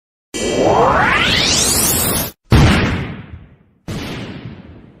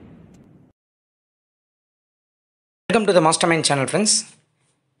Welcome to the Mastermind channel, friends.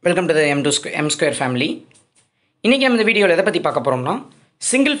 Welcome to the M Square family. இன்னைக்கு நம்ம இந்த வீடியோல எதை பத்தி பார்க்க போறோம்னா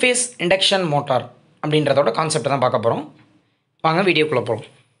single phase induction motor அப்படின்றதோட concept தான் பார்க்க போறோம். வாங்க வீடியோக்குள்ள போலாம்.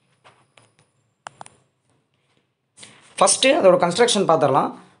 ஃபர்ஸ்ட் அதோட கன்ஸ்ட்ரக்ஷன் பார்த்தறலாம்.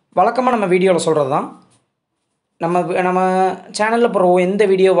 வழக்கமா நம்ம வீடியோல சொல்றது தான். நம்ம சேனல்ல போற எந்த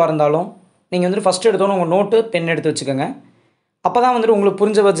வீடியோவா இருந்தாலும் நீங்க வந்து ஃபர்ஸ்ட் எடுத்தோன உங்க நோட் பென் எடுத்து வச்சுக்கோங்க. அப்பதான் வந்து உங்களுக்கு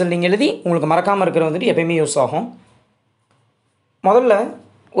புரிஞ்ச வர்ஜன் நீங்க எழுதி உங்களுக்கு மறக்காம இருக்கிற வந்து எப்பவுமே யூஸ் ஆகும். முதல்ல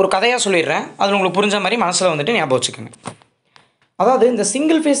ஒரு கதையா சொல்லிடுறேன். அது உங்களுக்கு புரிஞ்ச மாதிரி மனசுல வந்துட்டு ஞாபகம் வச்சுக்கோங்க. அதாவது இந்த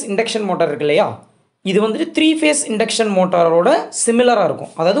சிங்கிள் ஃபேஸ் இண்டக்ஷன் மோட்டார் இருக்கு இல்லையா, இது வந்துட்டு 3 ஃபேஸ் இண்டக்ஷன் மோட்டாரோட சிமிலராக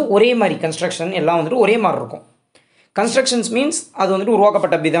இருக்கும். அதாவது ஒரே மாதிரி கன்ஸ்ட்ரக்ஷன் எல்லாம் வந்துட்டு ஒரே மாதிரி இருக்கும். கன்ஸ்ட்ரக்ஷன்ஸ் மீன்ஸ் அது வந்துட்டு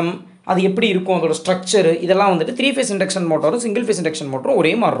உருவாக்கப்பட்ட விதம், அது எப்படி இருக்கும், அதோட ஸ்ட்ரக்சர், இதெல்லாம் வந்துட்டு 3 face induction மோட்டாரும் single phase induction மோட்டரும்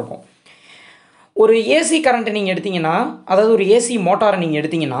ஒரே மாதிரி இருக்கும். ஒரு ஏசி கரண்ட்டை நீங்கள் எடுத்தீங்கன்னா, அதாவது ஒரு ஏசி மோட்டாரை நீங்கள்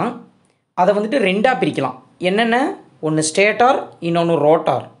எடுத்தீங்கன்னா அதை வந்துட்டு ரெண்டாக பிரிக்கலாம். என்னென்ன? ஒன்று ஸ்டேட்டார், இன்னொன்று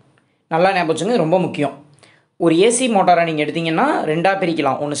ரோட்டார். நல்லா ஞாபகம் வச்சுங்க, ரொம்ப முக்கியம். ஒரு ஏசி மோட்டாரை நீங்கள் எடுத்தீங்கன்னா ரெண்டாக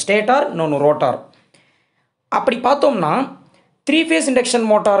பிரிக்கலாம். ஒன்று ஸ்டேட்டார், இன்னொன்று ரோட்டார். அப்படி பார்த்தோம்னா 3 ஃபேஸ் இண்டக்ஷன்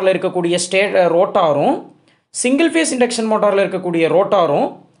மோட்டாரில் இருக்கக்கூடிய ரோட்டாரும் சிங்கிள் ஃபேஸ் இண்டக்ஷன் மோட்டாரில் இருக்கக்கூடிய ரோட்டாரும்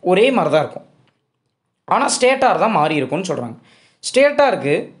ஒரே மாதிரி தான் இருக்கும். ஆனால் ஸ்டேட்டார் தான் மாறி இருக்கும்னு சொல்கிறாங்க.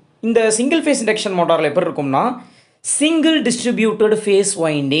 ஸ்டேட்டாருக்கு இந்த சிங்கிள் ஃபேஸ் இண்டக்ஷன் மோட்டாரில் எப்படி இருக்கும்னா சிங்கிள் டிஸ்ட்ரிபியூட்டட் ஃபேஸ்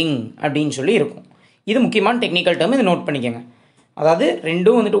வைண்டிங் அப்படின்னு சொல்லி இருக்கும். இது முக்கியமான டெக்னிக்கல் டேர்ம், இதை நோட் பண்ணிக்கோங்க. அதாவது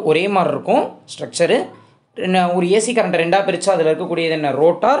ரெண்டும் வந்துட்டு ஒரே மாதிரி இருக்கும் ஸ்ட்ரக்சரு. ஒரு ஏசி கரண்ட்டை ரெண்டாக பிரித்தா அதில் இருக்கக்கூடியது என்ன?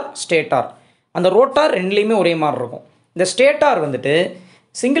 Rotor, stator. அந்த ரோட்டார் ரெண்டுலேயுமே ஒரே மாதிரி இருக்கும். இந்த ஸ்டேட்டார் வந்துட்டு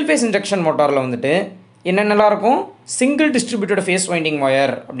சிங்கிள் ஃபேஸ் இண்டக்ஷன் மோட்டாரில் வந்துட்டு என்னென்னலாம் இருக்கும்? Single distributed face winding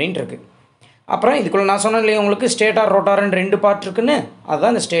wire அப்படின்ட்டு இருக்குது. அப்புறம் இதுக்குள்ளே நான் சொன்னேன் இல்லையா உங்களுக்கு ஸ்டேட்டார் ரோட்டார்னு 2 பார்ட் இருக்குன்னு,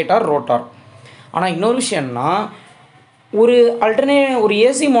 அதுதான் இந்த ஸ்டேட்டார் ரோட்டார். ஆனால் இன்னொரு விஷயம்னா ஒரு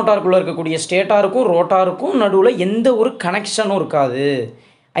ஏசி மோட்டாருக்குள்ளே இருக்கக்கூடிய ஸ்டேட்டாருக்கும் ரோட்டாருக்கும் நடுவில் எந்த ஒரு கனெக்ஷனும் இருக்காது.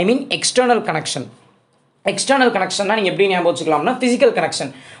 ஐ மீன் எக்ஸ்டர்னல் கனெக்ஷன். எக்ஸ்டர்னல் கனெக்ஷன்னா நீங்கள் எப்படி ஞாபகம் வச்சுக்கலாம்னா ஃபிசிக்கல்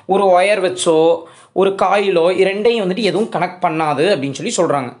கனெக்ஷன். ஒரு ஒயர் வச்சோ ஒரு காயிலோ ரெண்டையும் வந்துட்டு எதுவும் கனெக்ட் பண்ணாது அப்படின்னு சொல்லி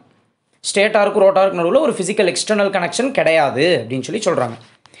சொல்கிறாங்க. ஸ்டேட்டாருக்கு ரோட்டாருக்கு நடுவில் ஒரு ஃபிசிக்கல் எக்ஸ்டர்னல் கனெக்ஷன் கிடையாது அப்படின்னு சொல்லி சொல்கிறாங்க.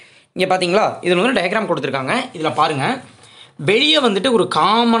 இங்கே பார்த்தீங்களா, இதில் வந்து டயக்ராம் கொடுத்துருக்காங்க. இதில் பாருங்கள், வெளியே வந்துட்டு ஒரு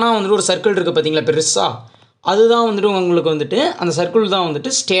காமனாக வந்துட்டு ஒரு சர்க்கிள் இருக்குது பார்த்தீங்களா பெருசாக, அதுதான் வந்துட்டு உங்களுக்கு வந்துட்டு அந்த சர்க்கிள் தான்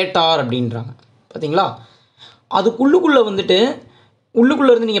வந்துட்டு ஸ்டேட்டார் அப்படின்றாங்க. பார்த்தீங்களா, அதுக்குள்ளுக்குள்ளே வந்துட்டு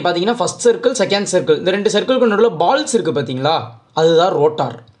உள்ளுக்குள்ளே இருந்து நீங்கள் பார்த்தீங்கன்னா ஃபஸ்ட் சர்க்கிள், செகண்ட் சர்க்கிள், இந்த 2 சர்க்கிளுக்கு நடுவில் பால்ஸ் இருக்குது பார்த்தீங்களா, அதுதான்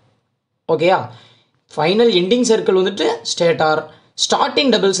ரோட்டார். ஓகேயா, ஃபைனல் எண்டிங் சர்க்கிள் வந்துட்டு stator,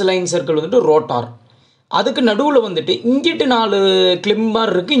 starting doubles line circle வந்துட்டு ரோட்டார். அதுக்கு நடுவில் வந்துட்டு இங்கிட்டு 4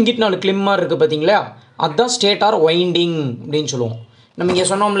 கிளிம்மார் இருக்குது, இங்கிட்டு 4 கிளிம்மார் இருக்குது பார்த்தீங்களா, அதுதான் ஸ்டேட்டார் வைண்டிங் அப்படின்னு சொல்லுவோம். நம்ம இங்கே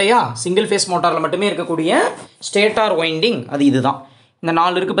சொன்னோம் இல்லையா, சிங்கிள் ஃபேஸ் மோட்டாரில் மட்டுமே இருக்கக்கூடிய ஸ்டேட்டார் வைண்டிங் அது இதுதான். இந்த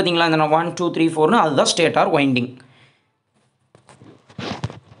 4 இருக்குது பார்த்தீங்களா, இந்த 1 2 3 4னு அதுதான் ஸ்டேட்டார் வைண்டிங்.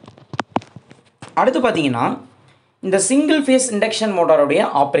 அடுத்து பார்த்தீங்கன்னா இந்த சிங்கிள் ஃபேஸ் இண்டக்ஷன் மோட்டாருடைய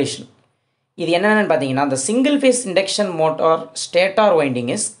ஆப்ரேஷன் இது என்னென்னு பார்த்தீங்கன்னா, the single phase induction motor stator winding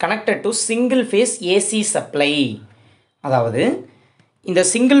is connected to single phase AC supply. அதாவது இந்த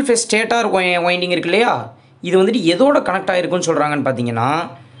சிங்கிள் ஃபேஸ் ஸ்டேட்டார் வைண்டிங் இருக்கு இல்லையா, இது வந்துட்டு எதோட கனெக்ட் ஆகிருக்குன்னு சொல்கிறாங்கன்னு பார்த்தீங்கன்னா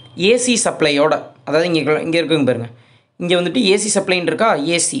ஏசி சப்ளையோட. அதாவது இங்கே இருக்குங்க பாருங்கள், இங்கே வந்துட்டு ஏசி சப்ளைன்னு இருக்கா,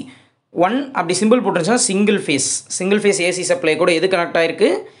 ஏசி 1 அப்படி simple போட்டுருந்துச்சுன்னா single phase AC supply கூட எது கனெக்ட் ஆகிருக்கு?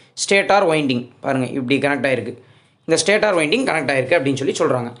 Stator winding. பாருங்கள், இப்படி கனெக்ட் ஆகிருக்கு, இந்த ஸ்டேட்டார் வைண்டிங் கனெக்ட் ஆகிருக்கு அப்படின்னு சொல்லி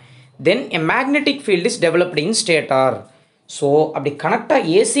சொல்கிறாங்க. தென் எ magnetic field is developed in stator. So அப்படி கனெக்டாக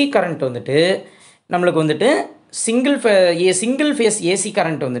ஏசி கரண்ட் வந்துட்டு நம்மளுக்கு வந்துட்டு சிங்கிள் ஃபேஸ் ஏசி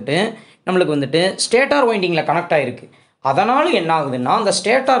கரண்ட் வந்துட்டு நம்மளுக்கு வந்துட்டு ஸ்டேட்டார் வைண்டிங்கில் கனெக்ட் ஆகிருக்கு. அதனால் என்ன ஆகுதுன்னா அந்த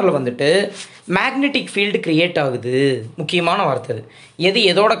ஸ்டேட்டாரில் வந்துட்டு மேக்னெட்டிக் ஃபீல்டு க்ரியேட் ஆகுது. முக்கியமான வார்த்தை அது.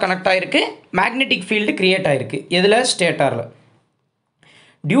 எதோட கனெக்ட் ஆகிருக்கு? மேக்னெட்டிக் ஃபீல்டு க்ரியேட் ஆகிருக்கு. எதில்? ஸ்டேட்டாரில்.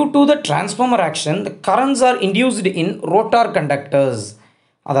 Due to the transformer action the currents R induced in rotor conductors.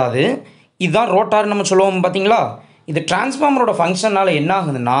 அதாவது இதுதான் ரோட்டார் நம்ம சொல்லுவோம் பார்த்தீங்களா, இது டிரான்ஸ்ஃபார்மரோட ஃபங்க்ஷனால் என்ன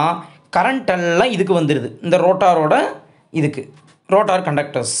ஆகுதுன்னா கரண்ட் எல்லாம் இதுக்கு வந்துடுது, இந்த ரோட்டாரோட இதுக்கு ரோட்டார்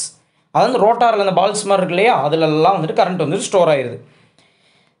கண்டக்டர்ஸ். அதாவது ரோட்டாரில் அந்த பால்ஸ் மாதிரி இருக்கு இல்லையா, அதிலெல்லாம் வந்துட்டு கரண்ட் வந்துட்டு ஸ்டோர் ஆகிடுது.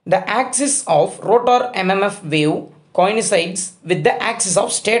 த axis of rotor MMF wave coincides with the axis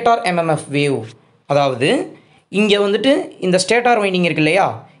of stator MMF wave. அதாவது இங்கே வந்துட்டு இந்த ஸ்டேட்டார் வைண்டிங் இருக்கு இல்லையா,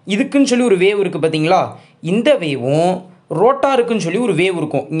 இதுக்குன்னு சொல்லி ஒரு வேவ் இருக்குது பார்த்தீங்களா, இந்த வேவும் ரோட்டாருக்குன்னு சொல்லி ஒரு வேவ்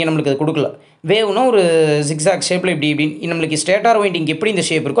இருக்கும். இங்கே நம்மளுக்கு அது கொடுக்கல. வேவ்னா ஒரு ஜிக்ஸாக் ஷேப்பில் இப்படி நம்மளுக்கு ஸ்டேட்டார் வைண்டிங் எப்படி இந்த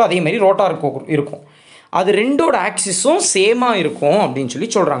ஷேப் இருக்கோ அதே மாதிரி ரோட்டாருக்கு இருக்கும். அது ரெண்டோட ஆக்சிஸும் சேமாக இருக்கும் அப்படின்னு சொல்லி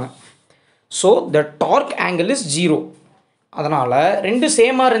சொல்கிறாங்க. So the dark angle is 0. அதனால் 2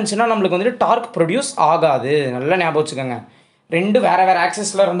 சேமாக இருந்துச்சுன்னா நம்மளுக்கு வந்துட்டு டார்க் ப்ரொடியூஸ் ஆகாது. நல்லா ஞாபகம் வச்சுக்கோங்க. 2 வேறு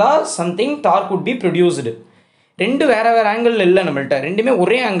ஆக்சிஸில் இருந்தால் something dark would be produced. ரெண்டு வேறு வேறு ஆங்கிள் இல்லை நம்மள்கிட்ட, ரெண்டுமே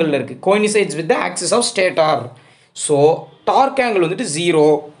ஒரே ஆங்கிளில் இருக்குது, கோயினிசைட்ஸ் with the axis of stator. So dark angle வந்துட்டு 0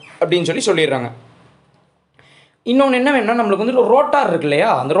 அப்படின்னு சொல்லிடுறாங்க. இன்னொன்று என்ன வேணும்னா நம்மளுக்கு வந்துட்டு ரோட்டார் இருக்கு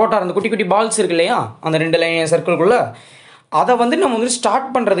இல்லையா, அந்த ரோட்டார் அந்த குட்டி குட்டி பால்ஸ் இருக்கு இல்லையா அந்த 2 லைன் சர்க்கிள்குள்ளே, அதை வந்து நம்ம வந்துட்டு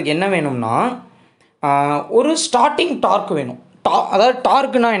ஸ்டார்ட் பண்ணுறதுக்கு என்ன வேணும்னா ஒரு ஸ்டார்டிங் டார்க் வேணும். அதாவது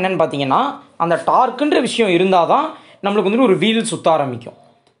டார்க்குனா என்னென்னு பார்த்தீங்கன்னா, அந்த டார்க்குன்ற விஷயம் இருந்தால் தான் நம்மளுக்கு வந்துட்டு ஒரு வீல் சுற்ற ஆரம்பிக்கும்.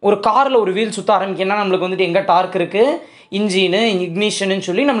 ஒரு காரில் ஒரு வீல் சுற்ற ஆரம்பிக்குன்னா நம்மளுக்கு வந்துட்டு எங்கே டார்க் இருக்குது, இன்ஜினு இக்னிஷன்னு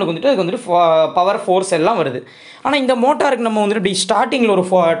சொல்லி நம்மளுக்கு வந்துட்டு அதுக்கு வந்துட்டு பவர் ஃபோர்ஸ் எல்லாம் வருது. ஆனால் இந்த மோட்டாருக்கு நம்ம வந்துட்டு இப்படி ஸ்டார்டிங்கில் ஒரு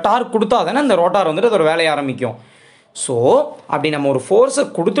டார்க் கொடுத்தா தானே அந்த ரோட்டார் வந்துட்டு அதோட வேலையை ஆரம்பிக்கும். ஸோ அப்படி நம்ம ஒரு ஃபோர்ஸை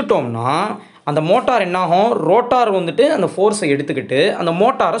கொடுத்துட்டோம்னா அந்த மோட்டார் என்னாகும், ரோட்டார் வந்துட்டு அந்த ஃபோர்ஸை எடுத்துக்கிட்டு அந்த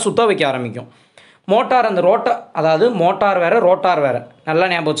மோட்டாரை சுற்ற வைக்க ஆரம்பிக்கும். மோட்டார் அந்த அதாவது மோட்டார் வேறு ரோட்டார் வேறு, நல்லா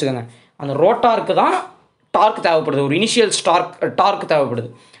ஞாபகம் வச்சுக்கோங்க. அந்த ரோட்டாருக்கு தான் டார்க் தேவைப்படுது, ஒரு இனிஷியல் டார்க் தேவைப்படுது.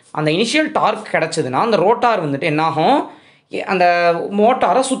 அந்த இனிஷியல் டார்க் கிடச்சிதுன்னா அந்த ரோட்டார் வந்துட்டு என்னாகும், அந்த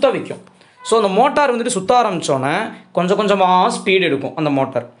மோட்டாரை சுற்ற வைக்கும். ஸோ அந்த மோட்டார் வந்துட்டு சுற்ற ஆரம்பித்தோன்னே கொஞ்சம் கொஞ்சமாக ஸ்பீடு எடுக்கும். அந்த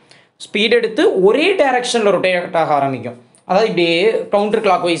மோட்டார் ஸ்பீட் எடுத்து ஒரே டைரெக்ஷனில் ரொட்டேட் ஆக ஆரம்பிக்கும். அதாவது இப்படியே கவுண்டர்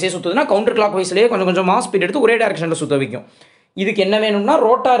கிளாக் வைஸே சுற்றுதுன்னா கவுண்டர் கிளாக் வைஸ்லேயே கொஞ்சம் கொஞ்சமாக ஸ்பீட் எடுத்து ஒரே டைரெக்ஷனில் சுற்ற வைக்கும். இதுக்கு என்ன வேணும்னா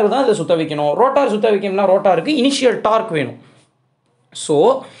ரோட்டார் தான் இதை சுற்ற வைக்கணும். ரோட்டார் சுற்ற வைக்கணும்னா ரோட்டாருக்கு இனிஷியல் டார்க் வேணும். ஸோ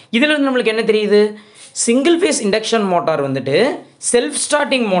இதில் நம்மளுக்கு என்ன தெரியுது, சிங்கிள் ஃபேஸ் இண்டக்ஷன் மோட்டார் வந்துட்டு செல்ஃப்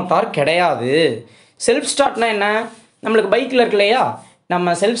ஸ்டார்டிங் மோட்டார் கிடையாது. செல்ஃப் ஸ்டார்ட்னா என்ன, நம்மளுக்கு பைக்கில் இருக்கு இல்லையா,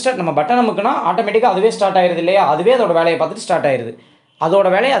 நம்ம செல்ஃப் ஸ்டார்ட் நம்ம பட்டன் நமக்குன்னா ஆட்டோமேட்டிக்காக அதுவே ஸ்டார்ட் ஆயிடுது இல்லையா, அதுவே அதோட வேலையை பார்த்துட்டு ஸ்டார்ட் ஆயிடுது. அதோட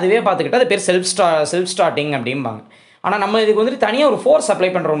வேலையை அதுவே பார்த்துக்கிட்டு அது பேர் செல்ஃப் ஸ்டார்டிங் அப்படிம்பாங்க. ஆனால் நம்ம இதுக்கு வந்துட்டு தனியாக ஒரு ஃபோர்ஸ் அப்ளை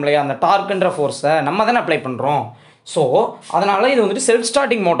பண்ணுறோம் இல்லையா, அந்த டார்க்குன்ற ஃபோர்ஸை நம்ம தானே அப்ளை பண்ணுறோம். ஸோ அதனால் இது வந்துட்டு செல்ஃப்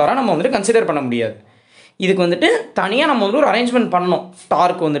ஸ்டார்டிங் மோட்டாராக நம்ம வந்துட்டு கன்சிடர் பண்ண முடியாது. இதுக்கு வந்துட்டு தனியாக நம்ம வந்துட்டு ஒரு அரேஞ்ச்மெண்ட் பண்ணணும்,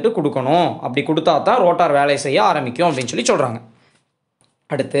 டார்க் வந்துட்டு கொடுக்கணும். அப்படி கொடுத்தா தான் ரோட்டார் வேலை செய்ய ஆரம்பிக்கும் அப்படின்னு சொல்கிறாங்க.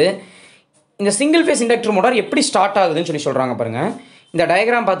 அடுத்து இந்த சிங்கிள் ஃபேஸ் இண்டக்டர் மோட்டார் எப்படி ஸ்டார்ட் ஆகுதுன்னு சொல்கிறாங்க பாருங்கள். இந்த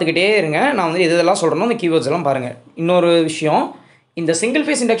டயக்ராம் பார்த்துக்கிட்டே இருங்க, நான் வந்து இதெல்லாம் சொல்கிறேனோ இந்த கீவேர்ட்ஸ் எல்லாம் பாருங்கள். இன்னொரு விஷயம், இந்த சிங்கிள்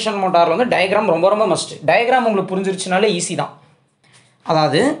ஃபேஸ் இண்டக்ஷன் மோட்டாரில் வந்து டயக்ராம் ரொம்ப ரொம்ப மஸ்ட். டயக்ராம் உங்களுக்கு புரிஞ்சிருச்சுனாலே ஈஸி தான்.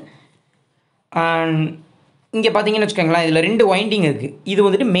 அதாவது இங்கே பார்த்தீங்கன்னு வச்சுக்கோங்களேன், இதில் 2 வைண்டிங் இருக்குது. இது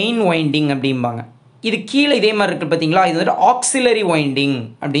வந்துட்டு மெயின் வைண்டிங் அப்படிம்பாங்க. இது கீழே இதே மாதிரி இருக்குது பார்த்தீங்களா, இது வந்துட்டு ஆக்சிலரி வைண்டிங்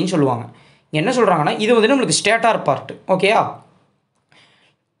அப்படின்னு சொல்லுவாங்க. என்ன சொல்கிறாங்கன்னா இது வந்துட்டு நம்மளுக்கு ஸ்டேட்டார் பார்ட். ஓகேயா,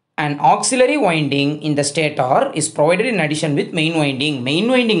 an auxiliary winding in the stator is provided in addition with main winding. Main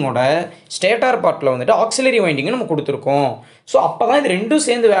வைண்டிங்கோட stator பார்ட்டில் வந்துட்டு ஆக்சிலரி வைண்டிங் நம்ம கொடுத்துருக்கோம். ஸோ அப்போ தான் இது ரெண்டும்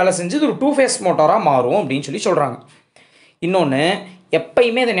சேர்ந்து வேலை செஞ்சு இது ஒரு 2 ஃபேஸ் மோட்டாராக மாறும் அப்படின்னு சொல்கிறாங்க. இன்னொன்று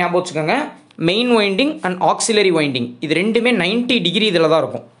எப்பயுமே இதை ஞாபகம் வச்சுக்கோங்க, main winding and auxiliary winding இது ரெண்டுமே 90 டிகிரி இதில் தான்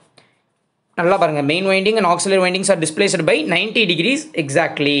இருக்கும். நல்லா பாருங்கள், main winding and auxiliary windings R displaced by 90 decrease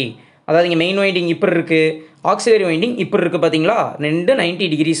exactly. அதாவது இங்கே மெயின் வைண்டிங் இப்படி இருக்குது, ஆக்சிலரி வைண்டிங் இப்படி இருக்குது பார்த்தீங்களா, 90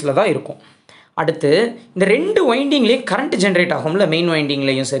 டிகிரிஸில் தான் இருக்கும். அடுத்து இந்த 2 வைண்டிங்லேயும் கரண்ட் ஜென்ரேட் ஆகும்ல, மெயின்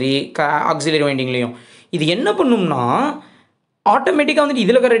வைண்டிங்லேயும் சரி ஆக்சிலரி வைண்டிங்லேயும். இது என்ன பண்ணும்னா ஆட்டோமேட்டிக்காக வந்துட்டு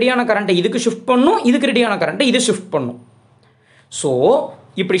இதில் ரெடியான கரண்ட்டை இதுக்கு ஷிஃப்ட் பண்ணும், இதுக்கு ரெடியான கரண்ட்டை இது ஷிஃப்ட் பண்ணும். ஸோ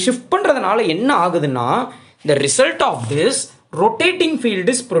இப்படி ஷிஃப்ட் பண்ணுறதுனால என்ன ஆகுதுன்னா the result of this rotating field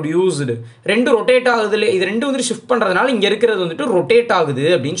is produced. 2 rotate ஆகுதுல, இது 2 வந்துட்டு ஷிஃப்ட் பண்ணுறதுனால இங்கே இருக்கிறது வந்துட்டு ரொட்டேட் ஆகுது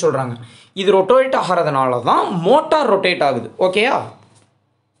அப்படின்னு சொல்கிறாங்க. இது ரொட்டேட் ஆகிறதுனால தான் மோட்டார் ரொட்டேட் ஆகுது. ஓகேயா,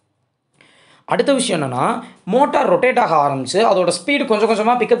 அடுத்த விஷயம் என்னென்னா மோட்டார் ரொட்டேட் ஆக ஆரம்பிச்சு அதோட ஸ்பீடு கொஞ்சம்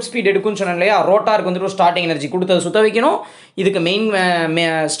கொஞ்சமாக பிக்கப் ஸ்பீட் எடுக்குன்னு சொன்னேன் இல்லையா. ரோட்டாருக்கு வந்துட்டு ஒரு ஸ்டார்டிங் எனர்ஜி கொடுத்து அதை சுற்ற வைக்கணும். இதுக்கு மெயின்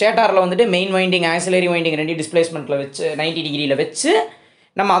ஸ்டேட்டாரில் வந்துட்டு மெயின் வைண்டிங் ஆக்சிலரி வைண்டிங் 2 டிஸ்பிளேஸ்மெண்ட்டில் வச்சு 90 டிகிரியில் வச்சு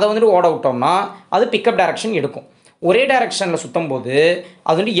நம்ம அதை வந்துட்டு ஓட விட்டோம்னா அது பிக்கப் டைரக்ஷன் எடுக்கும். ஒரே டைரக்ஷனில் சுற்றும் போது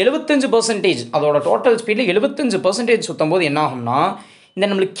அது வந்து 75% அதோட டோட்டல் ஸ்பீடில் 75% சுற்றும் போது என்ன ஆகும்னா இந்த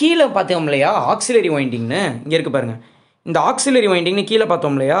நம்மளுக்கு கீழே பார்த்தோம் இல்லையா ஆக்சிலரி வைண்டிங்னு இங்கே இருக்குது பாருங்கள். இந்த ஆக்சிலரி வைண்டிங்னு கீழே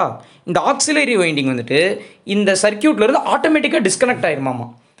பார்த்தோம் இல்லையா, இந்த ஆக்சிலரி வைண்டிங் வந்துட்டு இந்த சர்க்கியூட்லேருந்து ஆட்டோமேட்டிக்காக டிஸ்கனெக்ட் ஆயிருமாமா.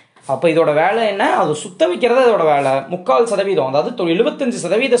 அப்போ இதோட வேலை என்ன, அது சுத்த வைக்கிறது அதோட வேலை. 3/4%, அதாவது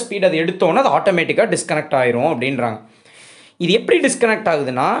 75% ஸ்பீட் அது எடுத்தோன்னே அது ஆட்டோமேட்டிக்காக டிஸ்கனெக்ட் ஆயிரும் அப்படின்றாங்க. இது எப்படி டிஸ்கனெக்ட்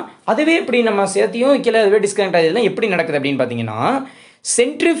ஆகுதுன்னா அதுவே எப்படி நம்ம சேர்த்தியும் கீழே அதுவே டிஸ்கனெக்ட் ஆகுதுன்னா எப்படி நடக்குது அப்படின்னு பார்த்தீங்கன்னா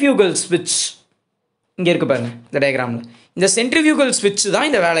சென்ட்ரிஃபியூகல் ஸ்விட்ச் இங்கே இருக்குது பாருங்கள் இந்த டயக்ராமில். இந்த சென்ட்ரிஃபியூகல் ஸ்விட்ச் தான்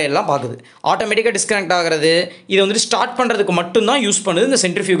இந்த வேலையெல்லாம் பார்க்குது. ஆட்டோமேட்டிக்காக டிஸ்கனெக்ட் ஆகிறது இதை வந்துட்டு ஸ்டார்ட் பண்ணுறதுக்கு மட்டும்தான் யூஸ் பண்ணுது இந்த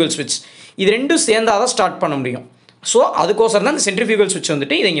சென்ட்ரிஃபியூகல் ஸ்விட்ச். இது ரெண்டும் சேர்ந்தால் தான் ஸ்டார்ட் பண்ண முடியும். ஸோ அதுக்கோசரம் தான் இந்த சென்ட்ரிஃபியூகல் ஸ்விட்ச்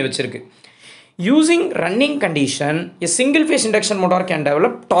வந்துட்டு இதை இங்கே வச்சிருக்கு. Using running condition a single phase induction motor can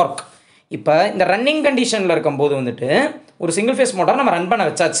develop dark. இப்போ இந்த ரன்னிங் கண்டிஷனில் இருக்கும்போது வந்துட்டு ஒரு சிங்கிள் ஃபேஸ் மோட்டார் நம்ம ரன் பண்ண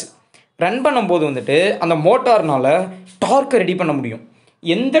வச்சாச்சு. ரன் பண்ணும்போது வந்துட்டு அந்த மோட்டார்னால் டார்க்கை ரெடி பண்ண முடியும்.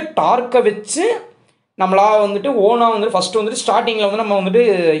 எந்த டார்க்கை வச்சு நம்மளாக வந்துட்டு ஓனாக வந்துட்டு ஃபஸ்ட்டு வந்துட்டு ஸ்டார்டிங்கில் வந்து நம்ம வந்துட்டு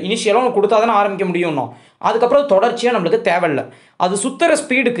இனிஷியலாக ஒன்று கொடுத்தா தானே ஆரம்பிக்க முடியும்னோ, அதுக்கப்புறம் தொடர்ச்சியாக நம்மளுக்கு தேவையில்லை. அது சுற்றுற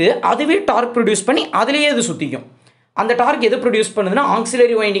ஸ்பீடுக்கு அதுவே டார்க் ப்ரொடியூஸ் பண்ணி அதிலேயே அது சுற்றிக்கும். அந்த டார்க் எது ப்ரொடியூஸ் பண்ணுதுன்னா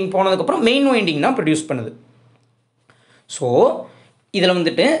ஆக்சிலரி வைண்டிங் போனதுக்கப்புறம் மெயின் வைண்டிங் தான் ப்ரொடியூஸ் பண்ணுது. ஸோ இதில்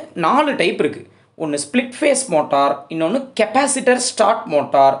வந்துட்டு 4 டைப் இருக்குது. ஒன்று ஸ்ப்ளிட் ஃபேஸ் மோட்டார், இன்னொன்று கெப்பாசிட்டர் ஸ்டார்ட்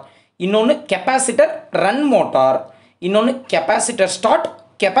மோட்டார், இன்னொன்று கெப்பாசிட்டர் ரன் மோட்டார், இன்னொன்று capacitor start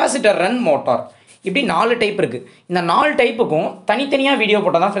capacitor run motor. இப்படி 4 டைப் இருக்குது. இந்த 4 டைப்புக்கும் தனித்தனியாக வீடியோ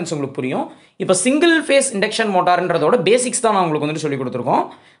போட்டால் தான் ஃப்ரெண்ட்ஸ் உங்களுக்கு புரியும். இப்போ சிங்கிள் ஃபேஸ் இண்டக்ஷன் மோட்டார்ன்றதோட பேசிக்ஸ் தான் நான் உங்களுக்கு வந்துட்டு சொல்லி கொடுத்துருக்கோம்.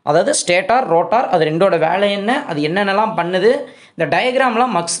 அதாவது ஸ்டேட்டார், ரோட்டார், அது ரெண்டோட வேலை என்ன, அது என்னென்னலாம் பண்ணுது, இந்த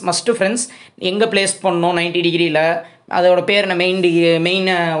டயக்ராம்லாம் மஸ்ட்டு ஃப்ரெண்ட்ஸ் எங்கே பிளேஸ் பண்ணணும் 90 டிகிரியில், அதோட பேர் என்ன, main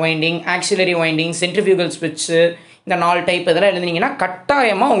winding, auxiliary winding, centrifugal ஸ்விட்ச்சு, இந்த 4 டைப் இதெல்லாம் எழுதுனீங்கன்னா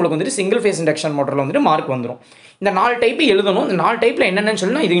கட்டாயமாக உங்களுக்கு வந்துட்டு சிங்கிள் ஃபேஸ் இண்டக்ஷன் மோட்டரில் வந்துட்டு மார்க் வந்துடும். இந்த 4 டைப்பு எழுதணும். இந்த 4 டைப்பில் என்னென்னு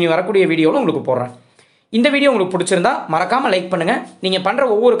சொல்லி நான் இது வரக்கூடிய வீடியோவில் உங்களுக்கு போடுறேன். இந்த வீடியோ உங்களுக்கு பிடிச்சிருந்தா மறக்காமல் லைக் பண்ணுங்கள். நீங்கள் பண்ணுற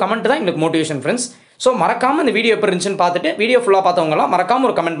ஒவ்வொரு கமெண்ட் தான் எங்களுக்கு மோட்டிவேஷன் ஃப்ரெண்ட்ஸ். ஸோ மறக்காமல் இந்த வீடியோ எப்படி இருந்துச்சுன்னு பார்த்துட்டு வீடியோ ஃபுல்லாக பார்த்தவங்களாம் மறக்காமல்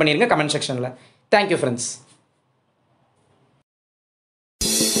ஒரு கமெண்ட் பண்ணிடுங்க கமெண்ட் செக்ஷனில். Thank you friends.